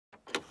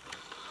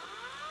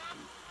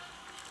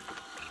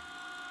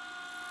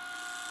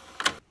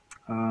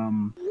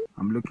I'm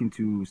looking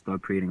to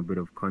start creating a bit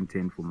of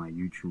content for my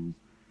YouTube,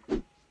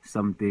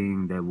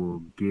 something that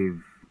will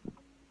give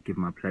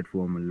my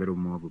platform a little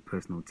more of a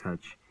personal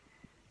touch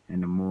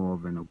and a more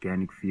of an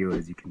organic feel.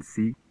 As you can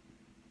see,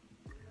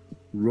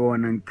 raw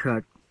and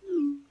uncut,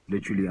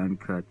 literally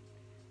uncut.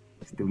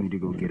 Still need to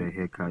go get a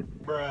haircut.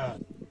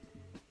 Bruh.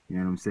 You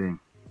know what I'm saying?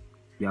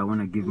 Yeah, I want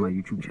to give my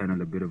YouTube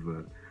channel a bit of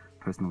a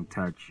personal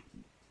touch,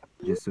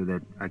 just so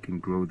that I can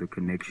grow the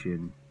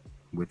connection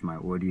with my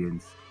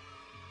audience,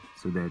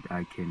 so that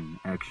I can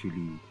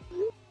actually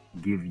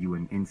give you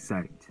an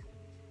insight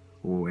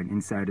or an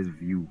insider's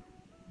view.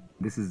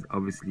 This is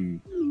obviously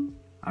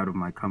out of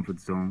my comfort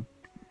zone.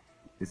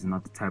 This is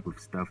not the type of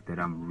stuff that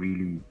I'm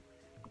really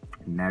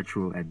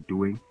natural at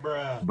doing.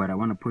 Bruh. But I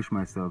want to push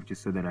myself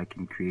just so that I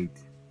can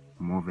create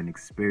more of an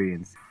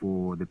experience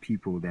for the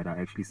people that are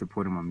actually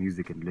supporting my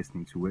music and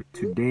listening to it.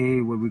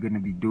 Today what we're going to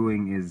be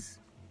doing is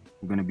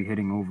we're going to be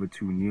heading over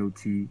to Neil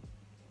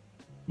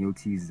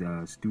T's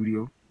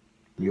studio.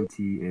 Neil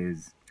T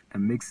is a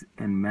mix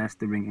and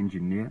mastering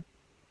engineer.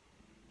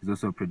 He's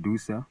also a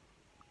producer,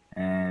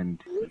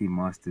 and he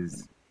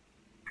masters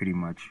pretty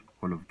much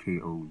all of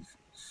KO's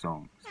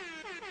songs.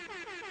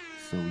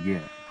 So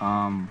yeah,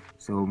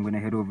 so I'm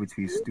gonna head over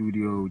to his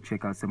studio,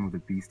 check out some of the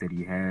beats that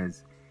he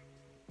has,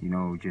 you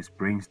know, just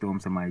brainstorm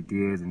some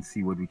ideas and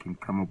see what we can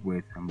come up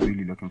with. I'm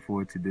really looking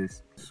forward to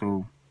this,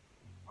 so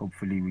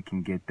hopefully we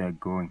can get that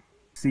going.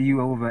 See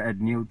you over at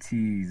Neil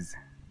T's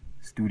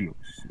studios.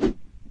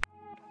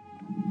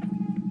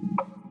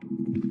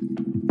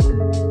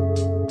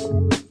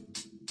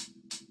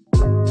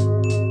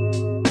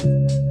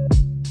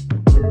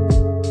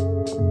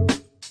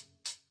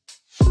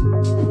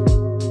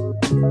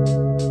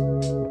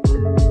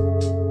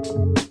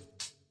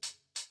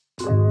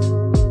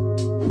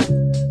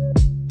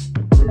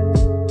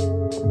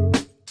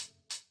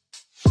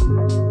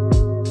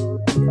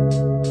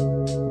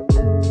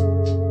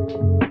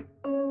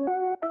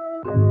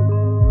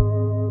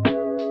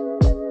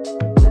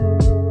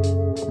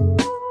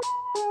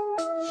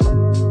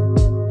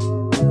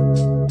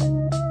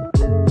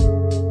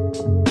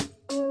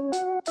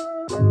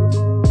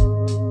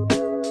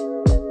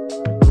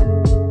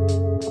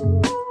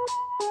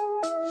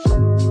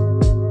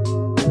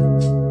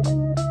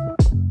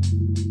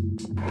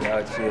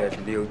 Out here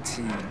at Lil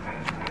T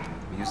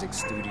Music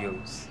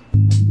Studios.